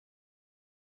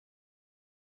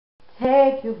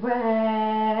Take your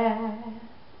breath,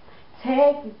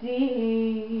 take it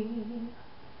deep.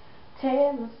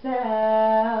 Tell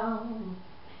myself,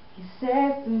 he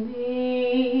says to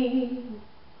me,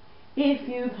 if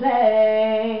you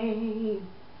play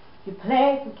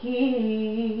for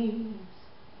keeps.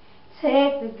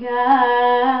 Take the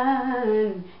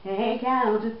gun and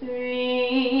count to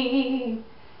 3.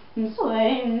 I'm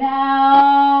sweating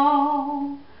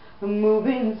now, I'm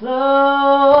moving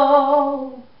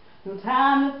slow. No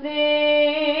time to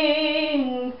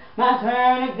think, my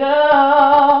turn to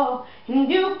go.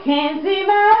 And you can't see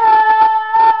my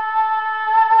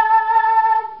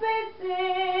heart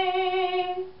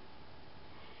beating.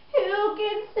 You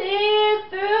can see it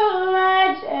through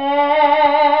my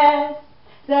chest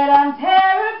that I'm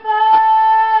terrified,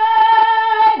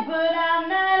 but I'm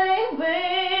not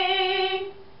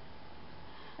leaving.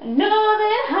 I know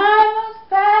that I must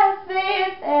pass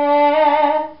this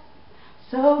test,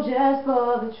 so just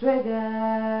pull the trigger.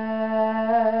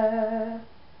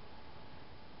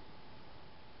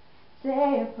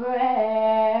 Say a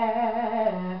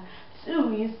prayer to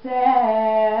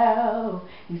yourself.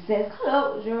 He says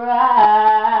close your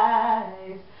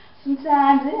eyes,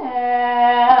 sometimes it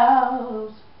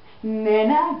helps. And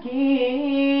then I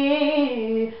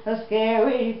get a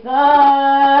scary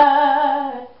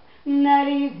thought that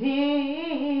he's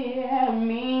here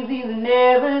means he's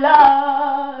never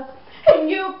lost. And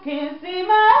you can see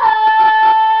my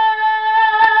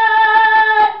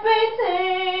heart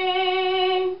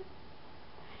beating.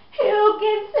 You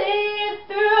can see it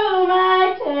through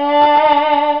my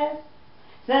chest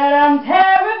that I'm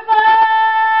terrified,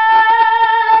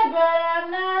 but I'm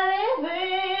not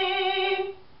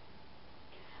leaving.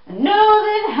 I know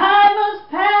that I must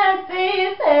pass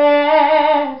this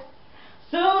test,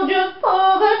 so just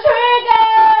pull the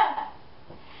trigger.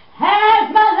 As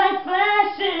my light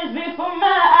flashes before my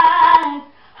eyes,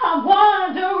 I'm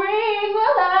wondering,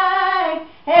 will I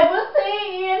ever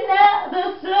see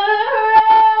another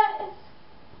sunrise?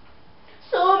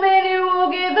 So many will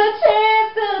get the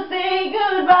chance to say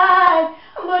goodbye,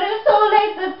 but it's so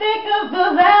late to think of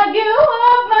the value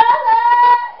of my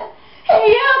life. And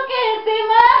you can see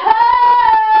my heart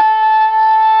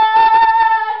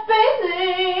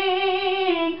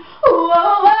beating.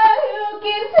 Oh, you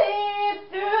can see it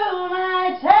through my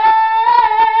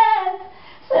chest.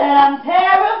 Said I'm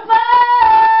terrified,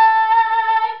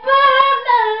 but I'm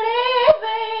not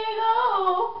leaving.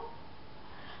 Oh,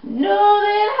 know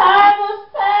that I must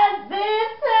pass this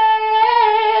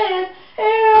test.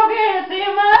 You can see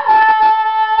my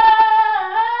heart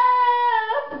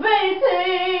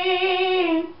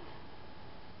beating.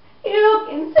 You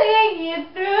can see it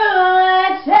through my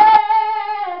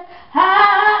chest. I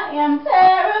am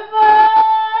terrified,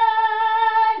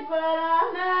 but I'm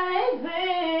not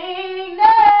leaving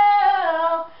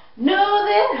now. Know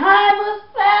that I must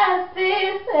pass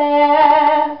this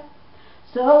test,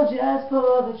 so just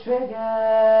pull the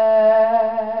trigger.